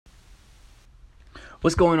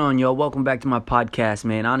What's going on, yo? Welcome back to my podcast,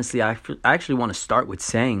 man. Honestly, I actually want to start with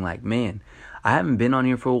saying, man, I haven't been on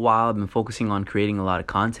here for a while. I've been focusing on creating a lot of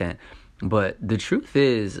content. But the truth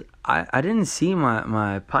is, I didn't see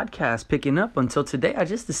my podcast picking up until today. I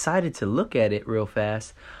just decided to look at it real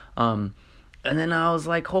fast. And then I was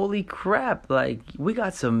like, holy crap, we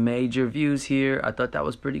got some major views here. I thought that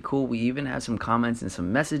was pretty cool. We even have some comments and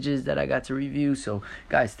some messages that I got to review. So,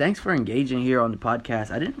 guys, thanks for engaging here on the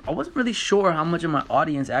podcast. I wasn't really sure how much of my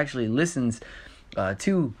audience actually listens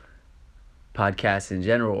to podcasts in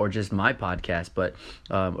general or just my podcast. But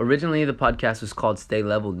originally the podcast was called Stay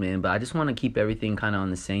Leveled, man. But I just want to keep everything kind of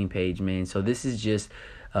on the same page, man. So this is just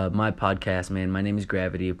my podcast, man. My name is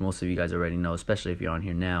Gravity, if most of you guys already know, especially if you're on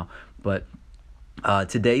here now. But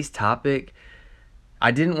today's topic,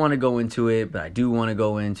 I didn't want to go into it, but I do want to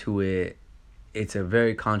go into it. It's a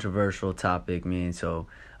very controversial topic, man. So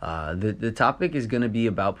the topic is going to be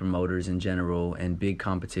about promoters in general and big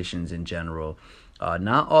competitions in general.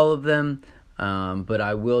 Not all of them, but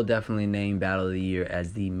I will definitely name Battle of the Year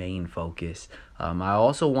as the main focus. I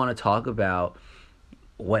also want to talk about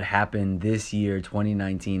what happened this year,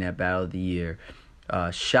 2019, at Battle of the Year.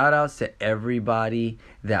 Shout outs to everybody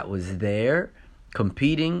that was there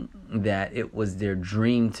competing, that it was their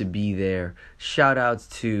dream to be there. Shout outs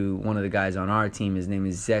to one of the guys on our team. His name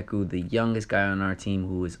is Zeku, the youngest guy on our team,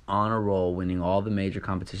 who is on a roll, winning all the major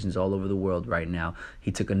competitions all over the world right now.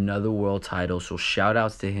 He took another world title, so shout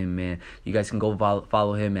outs to him, man. You guys can go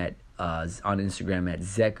follow him at on Instagram at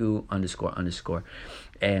Zeku__.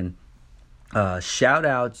 And shout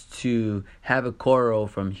outs to Havakoro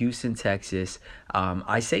from Houston, Texas.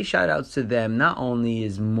 I say shout outs to them. Not only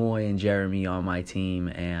is Moy and Jeremy on my team,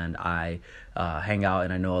 and I hang out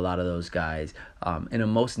and I know a lot of those guys. In a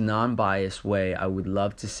most non-biased way, I would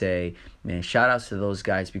love to say, man, shout outs to those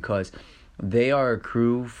guys because they are a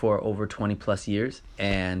crew for over 20 plus years,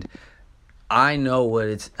 and I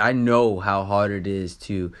know how hard it is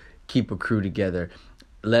to keep a crew together.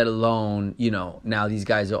 Let alone, now these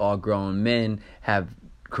guys are all grown men, have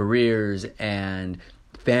careers and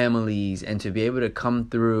families, and to be able to come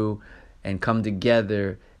through and come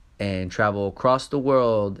together and travel across the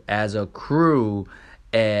world as a crew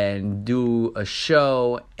and do a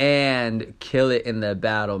show and kill it in the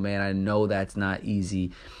battle, man. I know that's not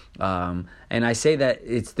easy. And I say that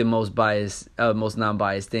it's the most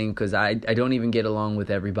non-biased thing because I don't even get along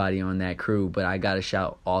with everybody on that crew, but I got to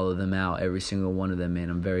shout all of them out, every single one of them,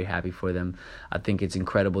 man. I'm very happy for them. I think it's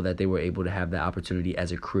incredible that they were able to have that opportunity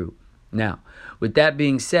as a crew. Now, with that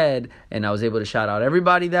being said, and I was able to shout out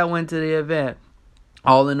everybody that went to the event,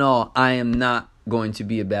 all in all, I am not going to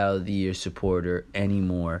be a Battle of the Year supporter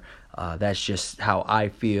anymore. That's just how I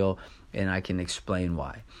feel, and I can explain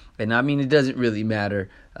why. And I mean, it doesn't really matter.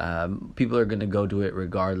 People are going to go do it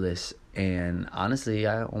regardless. And honestly,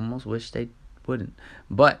 I almost wish they wouldn't.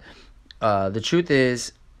 But the truth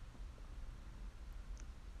is,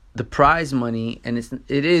 the prize money, and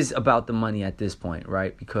it is about the money at this point,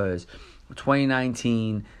 right? Because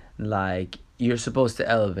 2019, you're supposed to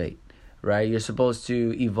elevate, right? You're supposed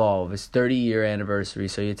to evolve. It's 30-year anniversary,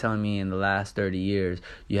 so you're telling me in the last 30 years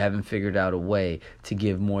you haven't figured out a way to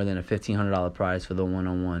give more than a $1,500 prize for the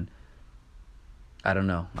one-on-one. I don't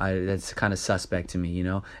know. That's kind of suspect to me,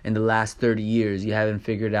 In the last 30 years, you haven't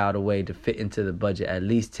figured out a way to fit into the budget at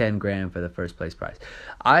least $10,000 for the first place prize.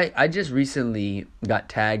 I just recently got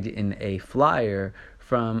tagged in a flyer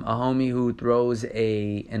from a homie who throws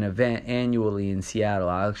an event annually in Seattle.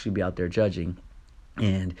 I'll actually be out there judging.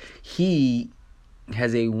 And he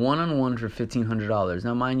has a one-on-one for $1,500.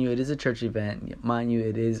 Now, mind you, it is a church event. Mind you,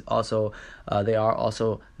 it is also, they are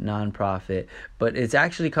also non-profit. But it's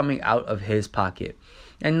actually coming out of his pocket.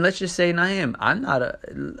 And let's just say, I'm not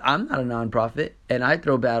a non-profit. And I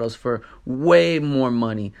throw battles for way more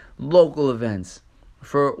money. Local events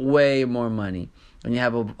for way more money. When you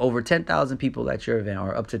have over 10,000 people at your event,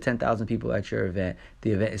 or up to 10,000 people at your event,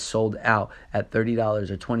 the event is sold out at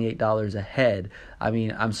 $30 or $28 a head. I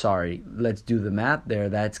mean, I'm sorry. Let's do the math there.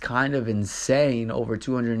 That's kind of insane. Over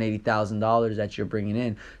 $280,000 that you're bringing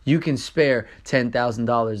in. You can spare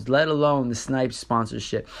 $10,000, let alone the Snipes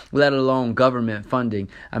sponsorship, let alone government funding.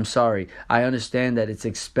 I'm sorry. I understand that it's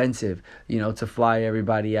expensive, to fly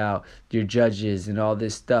everybody out, your judges and all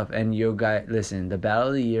this stuff. And your guy, listen, the Battle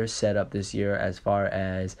of the Year set up this year as far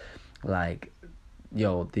as the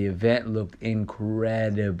event looked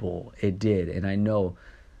incredible. It did. And I know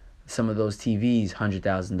some of those TVs,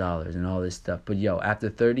 $100,000 and all this stuff. But after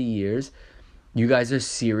 30 years, you guys are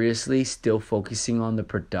seriously still focusing on the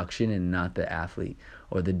production and not the athlete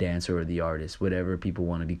or the dancer or the artist, whatever people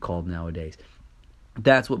want to be called nowadays.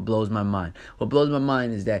 That's what blows my mind. What blows my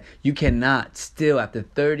mind is that you cannot still, after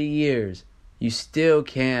 30 years, you still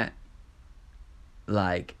can't,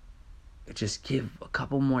 like, just give a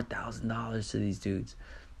couple more $1,000 to these dudes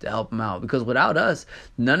to help them out. Because without us,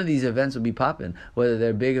 none of these events would be popping, whether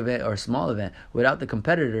they're a big event or a small event. Without the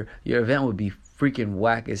competitor, your event would be freaking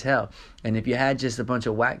whack as hell. And if you had just a bunch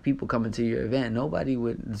of whack people coming to your event, nobody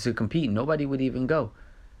would to compete. Nobody would even go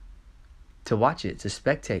to watch it, to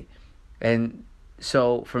spectate. And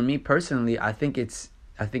so for me personally, I think it's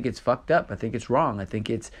fucked up. I think it's wrong. I think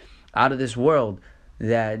it's out of this world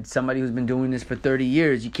that somebody who's been doing this for 30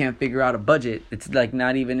 years, you can't figure out a budget. It's like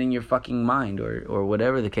not even in your fucking mind, or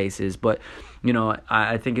whatever the case is. But, you know,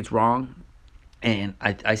 I think it's wrong. And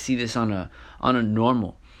I see this on a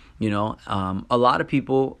normal, you know. A lot of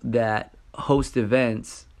people that host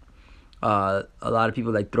events, a lot of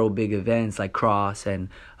people like throw big events like Cross and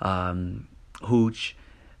Hooch,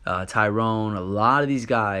 Tyrone, a lot of these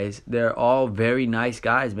guys, they're all very nice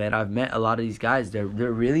guys, man. I've met a lot of these guys. They're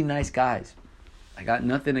really nice guys. I got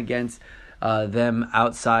nothing against them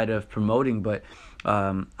outside of promoting, but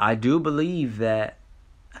I do believe that,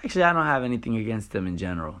 actually, I don't have anything against them in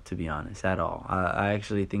general, to be honest, at all. I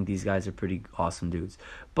actually think these guys are pretty awesome dudes.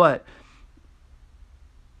 But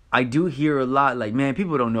I do hear a lot like, man,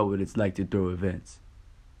 people don't know what it's like to throw events.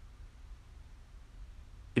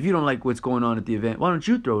 If you don't like what's going on at the event, why don't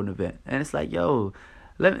you throw an event? And it's like, yo,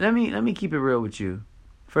 let me keep it real with you.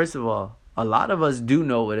 First of all, a lot of us do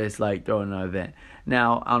know what it's like throwing an event.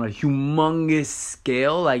 Now, on a humongous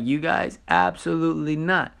scale like you guys, absolutely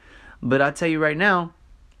not. But I tell you right now,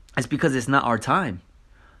 it's because it's not our time.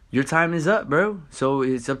 Your time is up, bro. So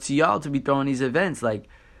it's up to y'all to be throwing these events. Like,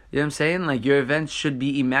 you know what I'm saying? Like, your events should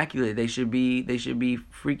be immaculate. They should be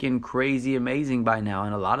freaking crazy amazing by now.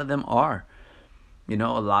 And a lot of them are. You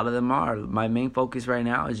know, a lot of them are. My main focus right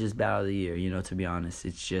now is just Battle of the Year, you know, to be honest.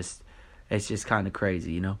 It's just kind of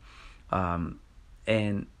crazy, you know.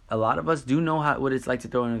 And a lot of us do know what it's like to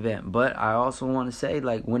throw an event. But I also want to say,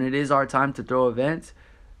 like, when it is our time to throw events,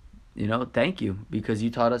 you know, thank you. Because you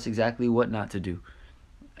taught us exactly what not to do.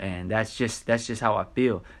 And that's just how I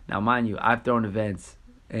feel. Now, mind you, I've thrown events.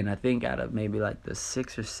 And I think out of maybe like the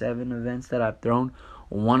 6 or 7 events that I've thrown,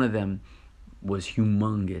 one of them was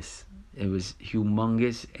humongous. It was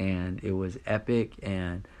humongous, and it was epic,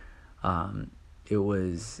 and it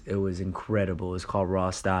was incredible. It was called Raw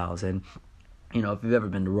Styles, and you know, if you've ever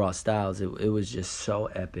been to Raw Styles, it was just so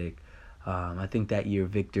epic. I think that year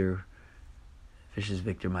Victor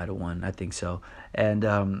might have won. I think so, and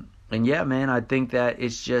yeah, man, I think that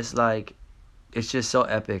it's just so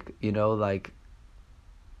epic. You know, like,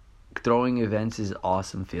 throwing events is an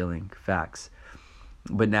awesome feeling. Facts.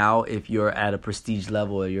 But now, if you're at a prestige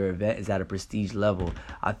level, or your event is at a prestige level,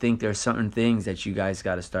 I think there's certain things that you guys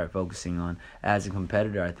got to start focusing on. As a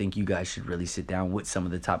competitor, I think you guys should really sit down with some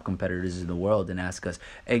of the top competitors in the world and ask us,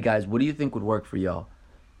 hey guys, what do you think would work for y'all?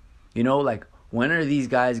 You know, like, when are these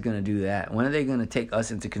guys going to do that? When are they going to take us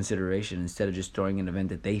into consideration instead of just throwing an event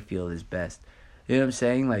that they feel is best? You know what I'm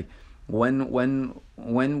saying? Like,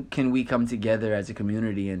 when can we come together as a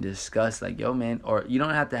community and discuss, like, yo, man, or you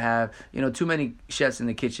don't have to have, you know, too many chefs in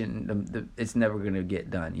the kitchen, it's never going to get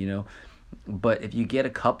done, you know. But if you get a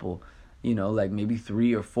couple, you know, like maybe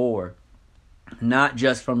 3 or 4, not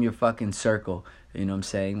just from your fucking circle, you know what I'm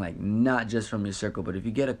saying? Like, not just from your circle, but if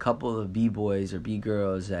you get a couple of B-boys or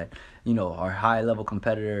B-girls that, you know, are high-level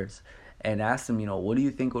competitors, and ask them, you know, what do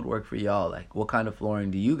you think would work for y'all? Like, what kind of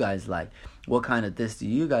flooring do you guys like? What kind of this do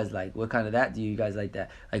you guys like? What kind of that do you guys like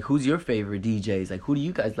that? Like, who's your favorite DJs? Like, who do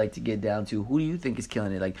you guys like to get down to? Who do you think is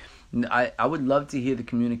killing it? Like, I would love to hear the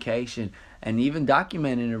communication and even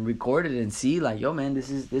document it and record it and see, like, yo, man,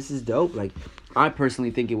 this is dope. Like, I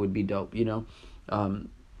personally think it would be dope, you know?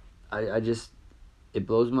 It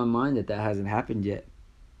blows my mind that hasn't happened yet.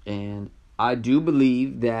 And I do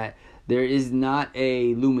believe that there is not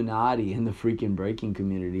a Illuminati in the freaking breaking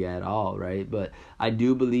community at all, right? But I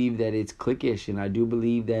do believe that it's cliquish, and I do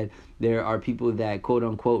believe that there are people that, quote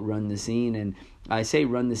unquote, run the scene. And I say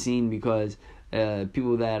run the scene because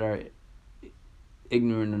people that are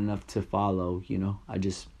ignorant enough to follow, you know. I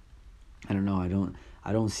don't know.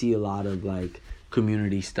 I don't see a lot of, like,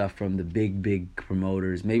 community stuff from the big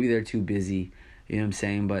promoters. Maybe they're too busy, you know what I'm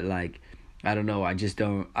saying? But, like, I don't know.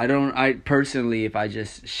 I personally, if I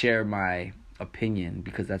just share my opinion,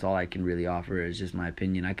 because that's all I can really offer is just my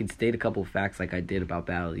opinion. I can state a couple of facts like I did about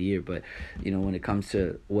Battle of the Year, but, you know, when it comes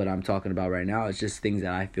to what I'm talking about right now, it's just things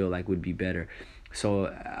that I feel like would be better. So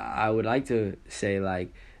I would like to say,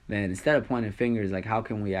 like, man, instead of pointing fingers, like, how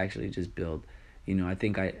can we actually just build? You know, I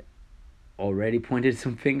think already pointed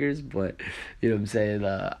some fingers, but you know what I'm saying.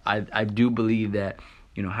 I do believe that,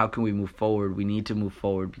 you know, how can we move forward? We need to move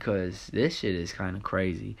forward because this shit is kind of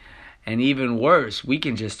crazy. And even worse, we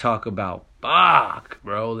can just talk about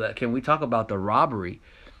bro. Can we talk about the robbery?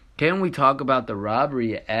 Can we talk about the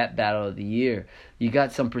robbery at Battle of the Year? You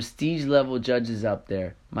got some prestige level judges up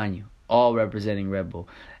there, mind you, all representing Red Bull,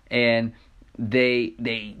 and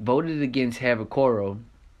they voted against Hervacoro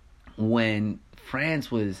when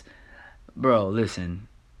France was, bro. Listen,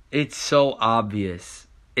 it's so obvious.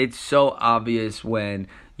 It's so obvious when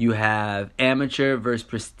you have amateur versus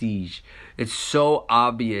prestige. It's so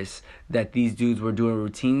obvious that these dudes were doing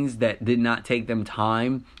routines that did not take them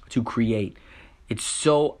time to create. It's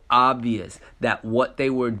so obvious that what they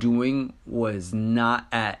were doing was not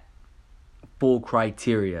at full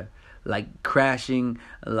criteria. Like crashing,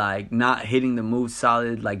 like not hitting the move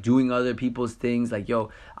solid, like doing other people's things. Like, yo,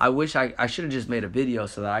 I wish I should have just made a video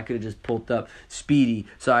so that I could have just pulled up Speedy,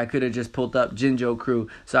 so I could have just pulled up Jinjo Crew,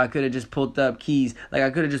 so I could have just pulled up Keys. Like, I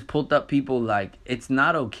could have just pulled up people. Like, it's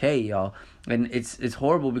not okay, y'all. And it's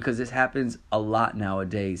horrible because this happens a lot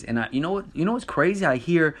nowadays. And you know what's crazy?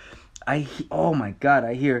 Oh my God,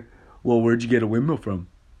 I hear, well, where'd you get a windmill from?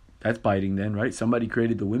 That's biting then, right? Somebody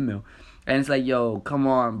created the windmill. And it's like, yo, come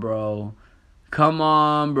on, bro.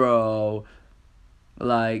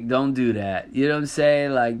 Like, don't do that. You know what I'm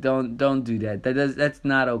saying? Like, don't do that. That's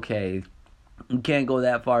not okay. You can't go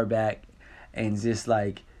that far back and just,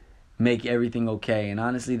 like, make everything okay. And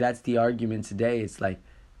honestly, that's the argument today. It's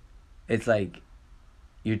like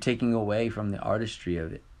you're taking away from the artistry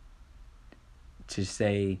of it. To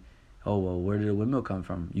say, oh, well, where did the windmill come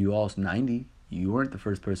from? You all 90. You weren't the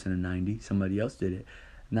first person in 90. Somebody else did it.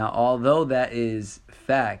 Now, although that is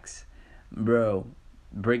facts, bro,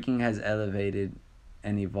 breaking has elevated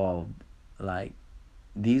and evolved. Like,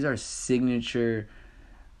 these are signature.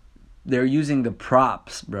 They're using the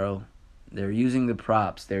props, bro. They're using the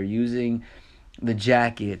props. They're using the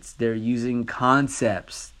jackets. They're using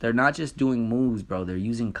concepts. They're not just doing moves, bro. They're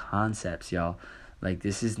using concepts, y'all. Like,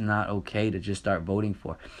 this is not okay to just start voting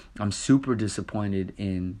for. I'm super disappointed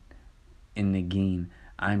in Negin.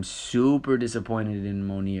 I'm super disappointed in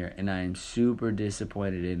Monier, and I am super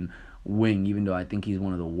disappointed in Wing, even though I think he's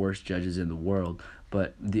one of the worst judges in the world.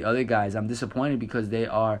 But the other guys, I'm disappointed because they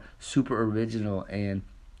are super original and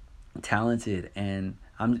talented, and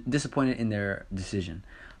I'm disappointed in their decision.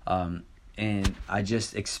 And I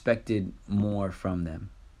just expected more from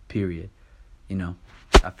them, period. You know,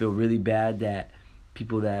 I feel really bad that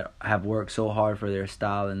people that have worked so hard for their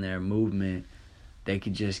style and their movement, they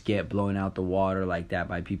could just get blown out the water like that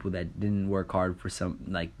by people that didn't work hard for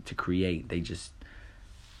to create. They just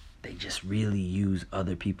really use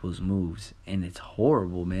other people's moves, and it's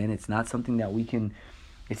horrible, man. It's not something that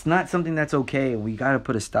it's not something that's okay, and we got to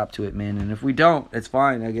put a stop to it, man. And if we don't, it's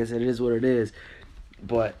fine. I guess it is what it is.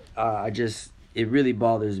 But it really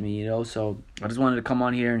bothers me, you know. So I just wanted to come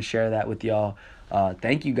on here and share that with y'all.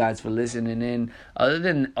 Thank you guys for listening in. Other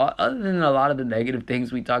than a lot of the negative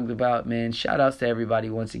things we talked about, man, shout outs to everybody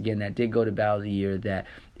once again that did go to Battle of the Year, that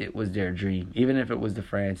it was their dream. Even if it was the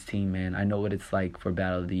France team, man, I know what it's like for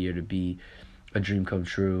Battle of the Year to be a dream come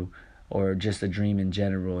true, or just a dream in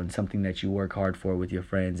general, and something that you work hard for with your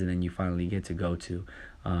friends and then you finally get to go to.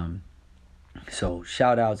 So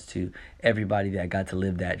shout outs to everybody that got to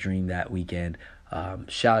live that dream that weekend.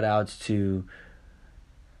 Shout outs to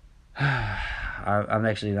I'm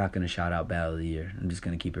actually not going to shout out Battle of the Year. I'm just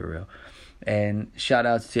going to keep it real. And shout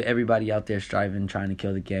outs to everybody out there striving, trying to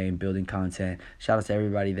kill the game, building content. Shout outs to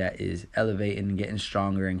everybody that is elevating and getting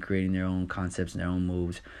stronger and creating their own concepts and their own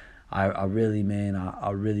moves. I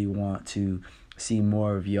really want to see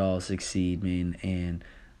more of y'all succeed, man. And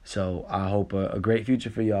so I hope a great future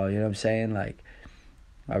for y'all. You know what I'm saying? Like,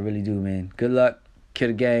 I really do, man. Good luck. Kill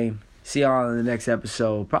the game. See y'all in the next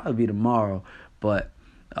episode. Probably be tomorrow. But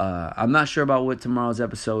I'm not sure about what tomorrow's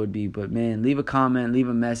episode would be, but man, leave a comment, leave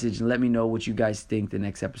a message, and let me know what you guys think the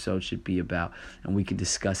next episode should be about, and we can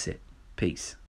discuss it. Peace.